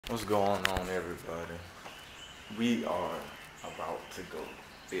What's going on, everybody? We are about to go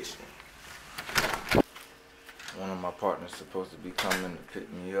fishing. One of my partners supposed to be coming to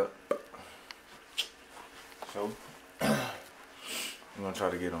pick me up. So, I'm gonna try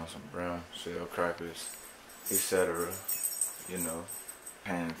to get on some brown shell crackers, etc. You know,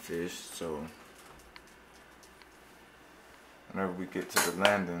 panfish. So, whenever we get to the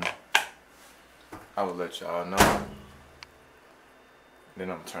landing, I will let y'all know. Then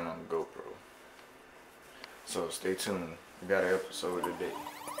I'm gonna turn on the GoPro. So stay tuned. We got an episode today.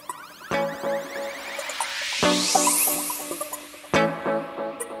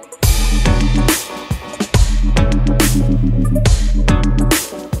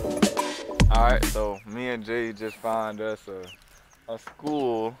 Alright, so me and Jay just found us a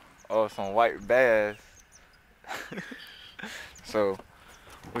school of some white bass. So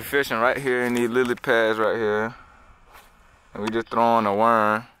we're fishing right here in these lily pads right here. And we just throwing a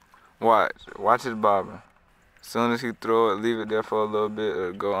worm. Watch his bobbing. As soon as he throw it, leave it there for a little bit,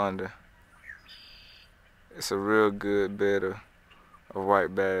 it'll go under. It's a real good bed of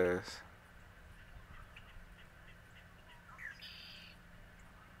white bass.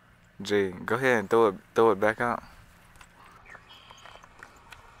 Jay, go ahead and throw it back out.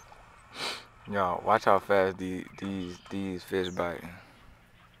 Y'all, watch how fast these fish biting.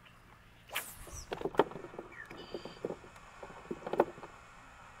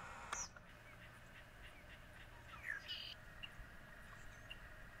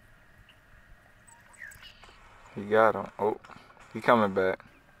 He got him. Oh, he coming back.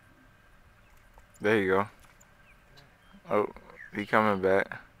 There you go. Oh, he coming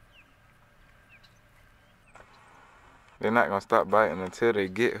back. They're not gonna stop biting until they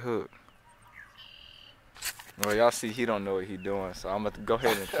get hooked. Well, y'all see he don't know what he doing, so I'm gonna go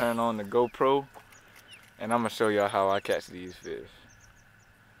ahead and turn on the GoPro, and I'm gonna show y'all how I catch these fish.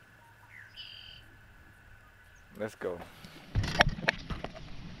 Let's go.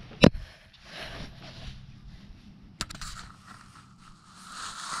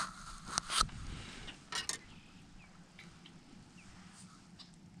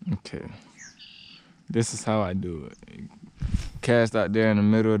 Okay, this is how I do it. Cast out there in the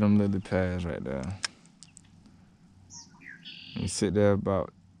middle of them lily pads right there. You sit there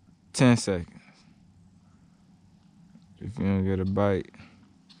about 10 seconds. If you don't get a bite,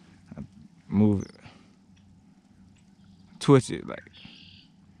 move it. Twitch it like.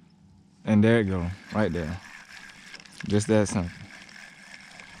 And there it go, right there. Just that simple.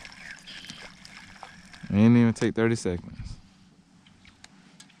 It ain't even take 30 seconds.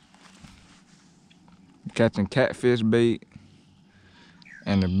 Catching catfish bait,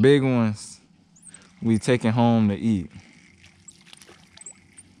 and the big ones we taking home to eat.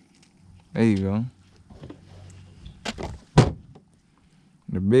 There you go.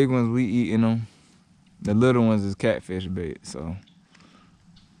 The big ones we eating them. The little ones is catfish bait. So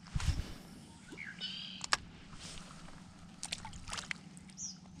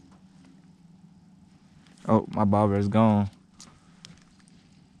oh, my bobber is gone.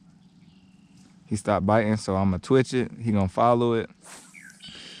 He stopped biting, so I'm gonna twitch it. He gonna follow it.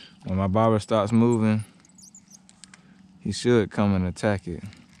 When my bobber starts moving, he should come and attack it.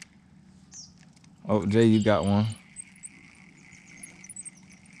 Oh, Jay, you got one.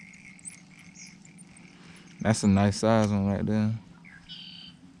 That's a nice size one right there.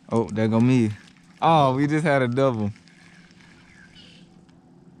 Oh, there go me. Oh, we just had a double.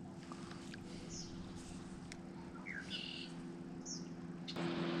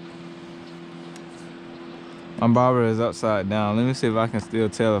 My bobber is upside down. Let me see if I can still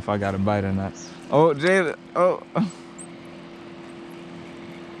tell if I got a bite or not. Oh, Jay, oh.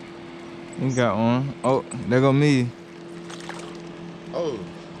 You got one. Oh, there go me. Oh.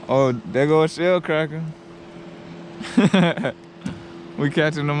 Oh, there go a shell cracker. We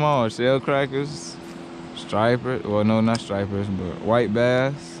catching them all. Shell crackers, stripers. Well, no, not stripers, but white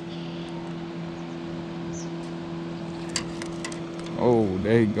bass. Oh,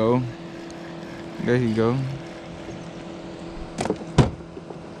 there you go. There you go.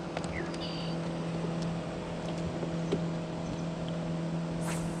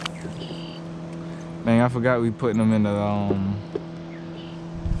 Man, I forgot we putting them in the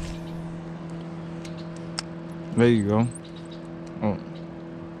There you go. Oh.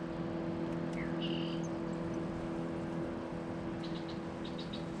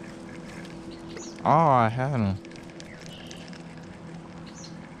 Oh, I had them.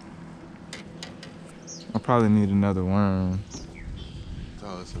 I probably need another worm.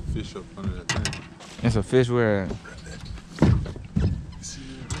 Oh, it's a fish up under that thing. It's a fish where?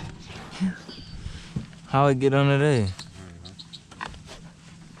 How it get under there?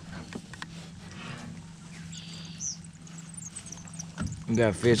 We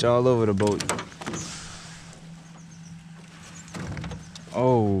got fish all over the boat.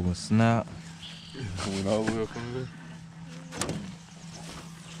 Oh, snap. Went all the way up under there.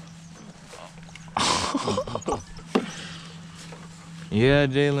 Yeah,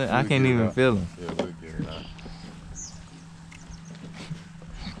 Jalen, I can't even feel him. Yeah, look at it out.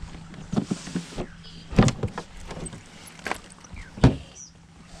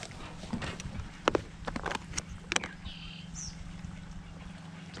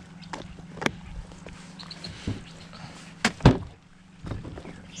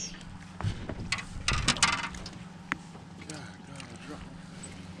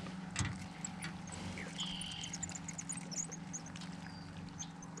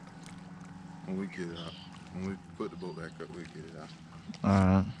 When we get it out, when we put the boat back up, we get it out.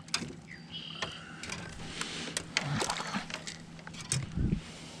 Alright.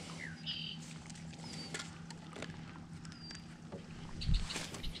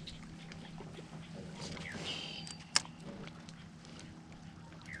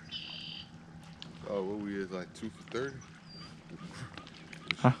 Oh, what we is like 2 for 30?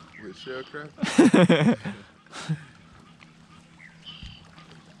 Huh? With shell crab?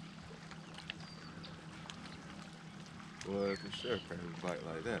 Well, if the shell crab bite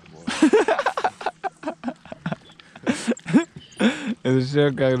like that, boy. If the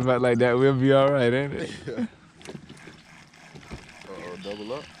shell crab about like that, we'll be alright, ain't it? Uh-oh,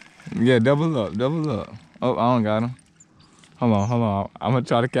 double up? Yeah, double up, double up. Oh, I don't got him. Hold on. I'm gonna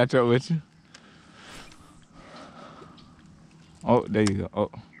try to catch up with you. Oh, there you go. Oh.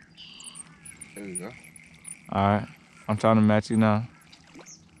 There you go. Alright. I'm trying to match you now.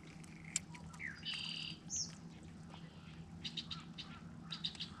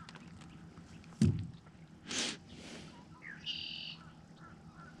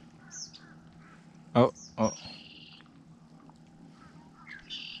 Oh.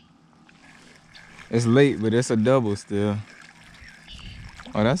 It's late, but it's a double still.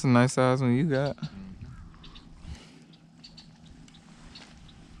 Oh, that's a nice size one you got.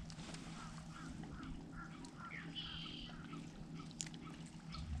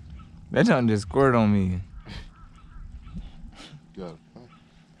 That junk just squirt on me. You got a pliers?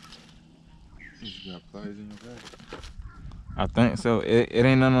 You got pliers in your bag? I think so. It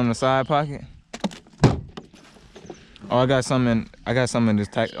ain't nothing on the side pocket. Oh, I got some in this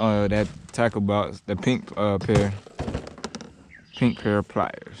that tackle box. The pink pair of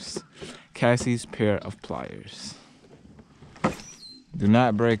pliers. Cassie's pair of pliers. Do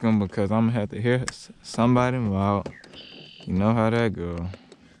not break them because I'm gonna have to hear somebody out. You know how that go.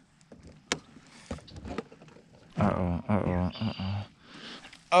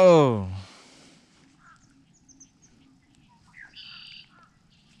 Oh.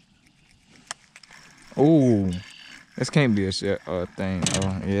 Oh. This can't be a shit thing.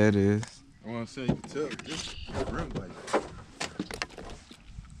 Oh, yeah, it is. I want to say you can tell this rim like that.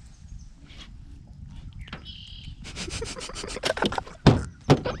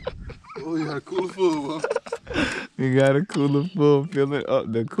 Oh, you got a cooler full, huh? You got a cooler full, filling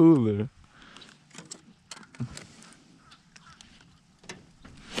up the cooler.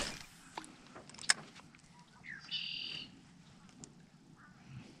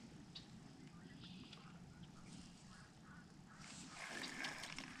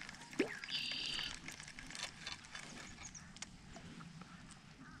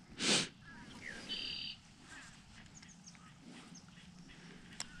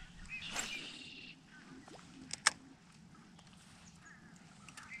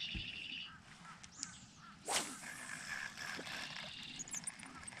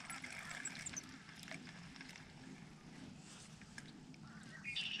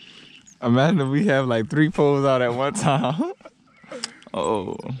 Imagine if we have like 3 poles out at one time.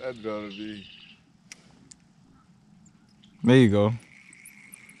 Oh. That's gonna be. There you go.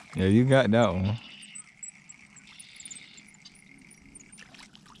 Yeah, you got that one.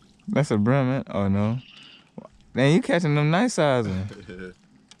 That's a brim, man. Oh, no. Man, you catching them nice size ones.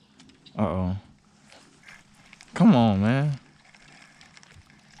 Uh-oh. Come on, man.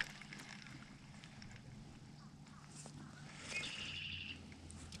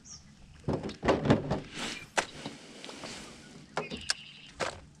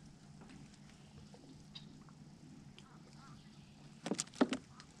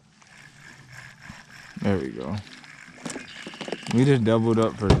 There we go. We just doubled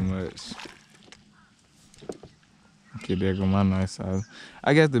up pretty much. Okay, there go my nice size.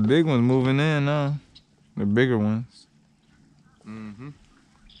 I guess the big one's moving in now. The bigger ones. Mm-hmm.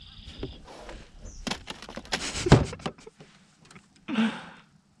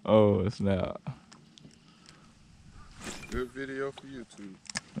 Oh, snap. Good video for YouTube.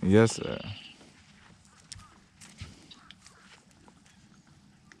 Yes, sir.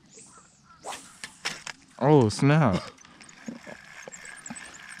 Oh, snap.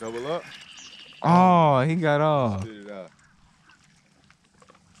 Double up. Oh, he got off. Spit it out.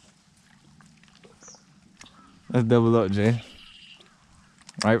 Let's double up, Jay.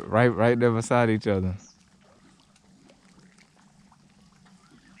 Right there beside each other.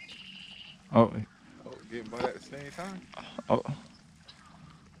 Oh. Oh, getting by at the same time. Oh.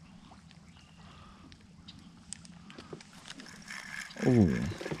 Ooh.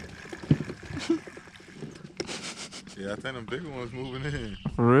 Yeah, I think them bigger ones moving in.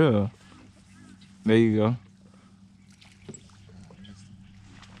 For real. There you go.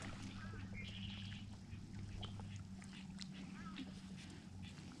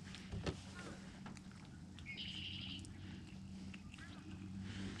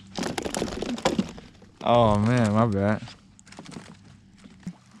 Oh man, my bad.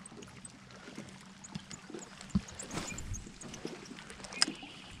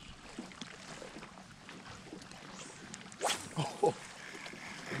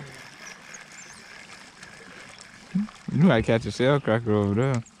 You might catch a shell cracker over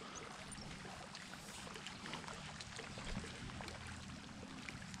there.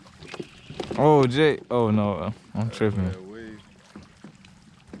 Oh, Jay. Oh no, I'm tripping. Yeah, wave.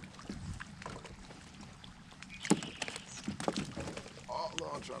 Oh,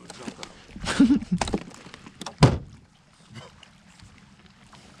 Lord, I'm trying to jump out.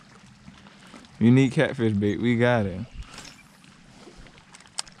 You need catfish bait. We got it.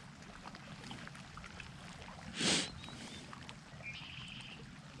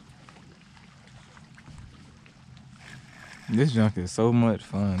 This junk is so much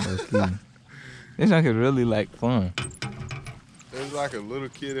fun, low-key. This junk is really like fun. It's like a little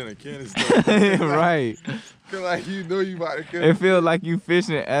kid in a candy store. Right. Feel like you know you about to kill It feels like you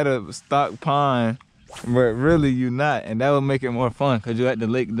fishing at a stock pond, but really you not, and that would make it more fun because you at the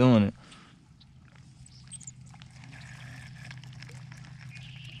lake doing it.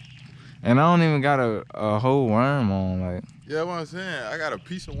 And I don't even got a whole worm on, like. Yeah, what I'm saying. I got a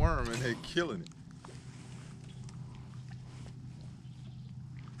piece of worm and they killing it.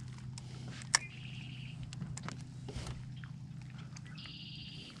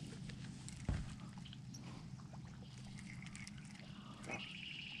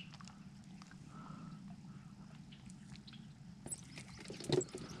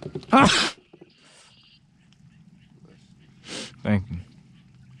 Thank you.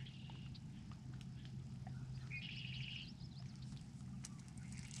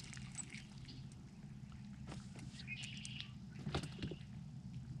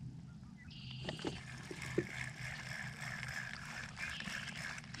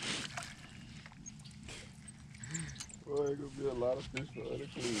 Boy, there's gonna be a lot of fish for other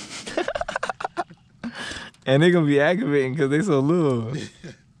kids. And they gonna be aggravating because they so little.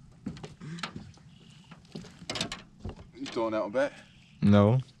 You throwing that one back?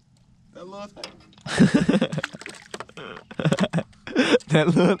 No. That little thing. That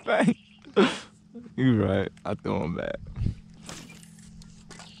little thing. You right. I throw them back.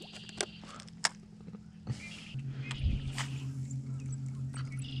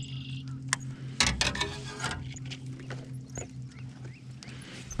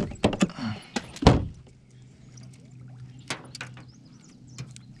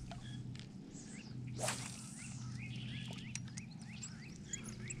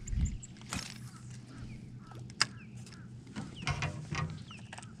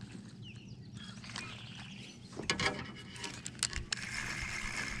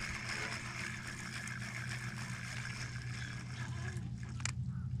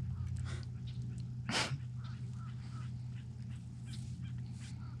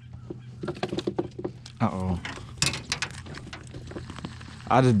 Uh-oh.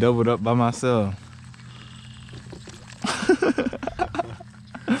 I just doubled up by myself.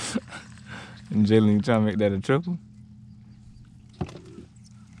 And Jalen, you trying to make that a triple?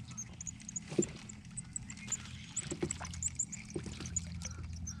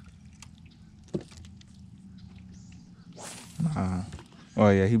 Nah. Oh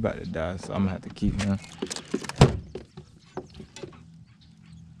yeah, he about to die, so I'm gonna have to keep him.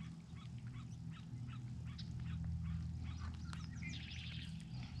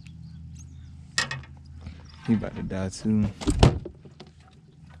 He about to die too.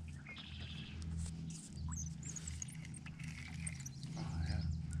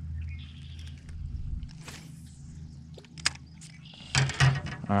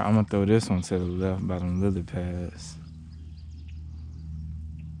 Alright, I'm gonna throw this one to the left by them lily pads.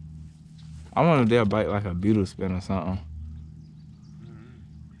 I wonder if they'll bite like a beetle spin or something.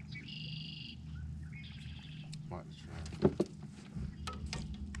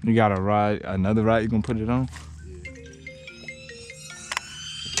 You got a rod, another rod you gonna put it on? Yeah.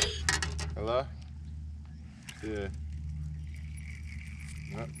 Hello? Yeah.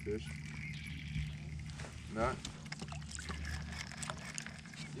 Not fish. Not.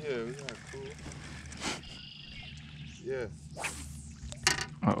 Yeah, we got cool. Yeah.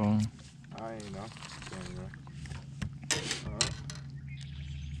 Uh-oh. I ain't know.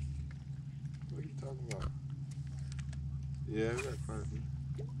 What are you talking about? Yeah, we got quite a few.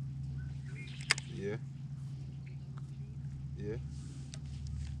 Yeah. Yeah.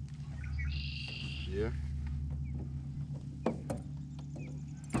 Yeah.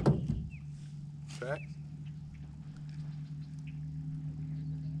 Facts?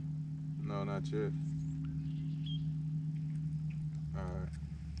 No, not yet. Alright.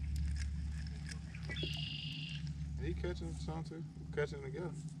 He catching some too. We're catching together.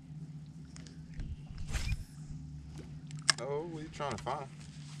 Oh, what are you trying to find?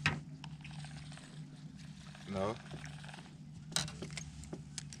 No.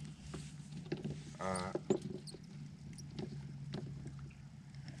 Alright.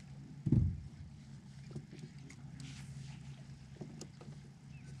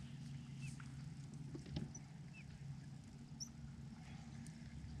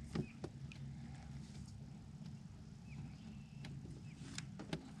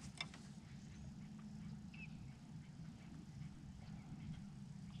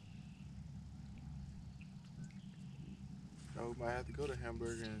 Oh, we might have to go to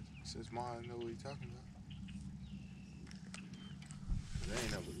Hamburger and since Ma know what he's talking about. They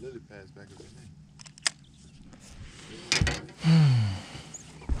ain't never lily pads back in the day.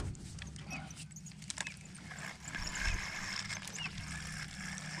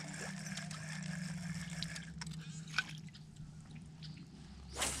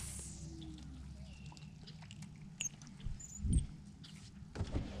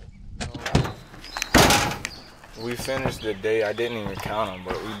 We finished the day. I didn't even count them,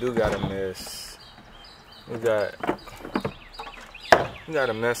 but we do got a mess. We got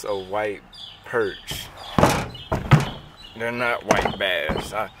a mess of white perch. They're not white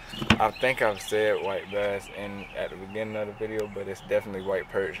bass. I think I've said white bass at the beginning of the video, but it's definitely white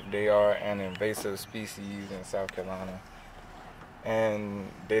perch. They are an invasive species in South Carolina, and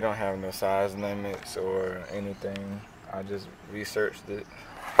they don't have no size limits or anything. I just researched it,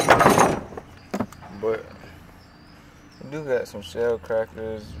 but we do got some shell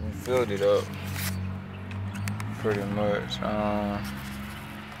crackers. We filled it up pretty much.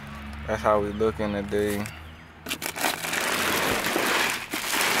 That's how we looking today.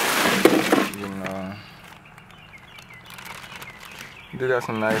 You know, we do got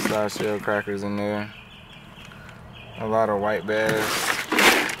some nice size shell crackers in there. A lot of white bass.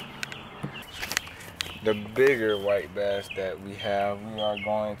 The bigger white bass that we have, we are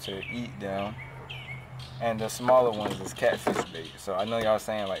going to eat them. And the smaller ones is catfish bait. So I know y'all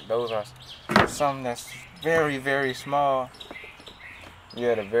saying like those are some that's very, very small.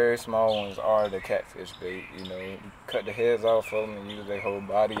 Yeah, the very small ones are the catfish bait. You know, you cut the heads off of them and use their whole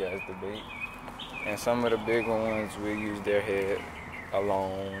body as the bait. And some of the bigger ones, we use their head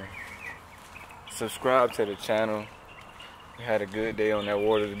alone. Subscribe to the channel. We had a good day on that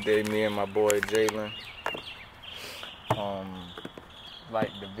water today, me and my boy Jalen.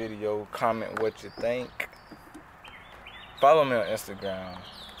 Like the video, comment what you think. Follow me on Instagram.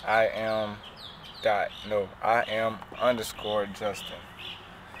 I am _Justin.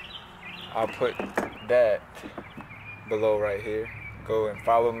 I'll put that below right here. Go and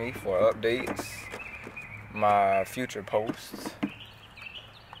follow me for updates, my future posts,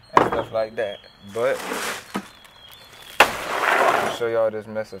 and stuff like that. But I'll show y'all this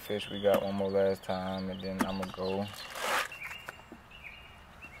mess of fish we got one more last time, and then I'm gonna go.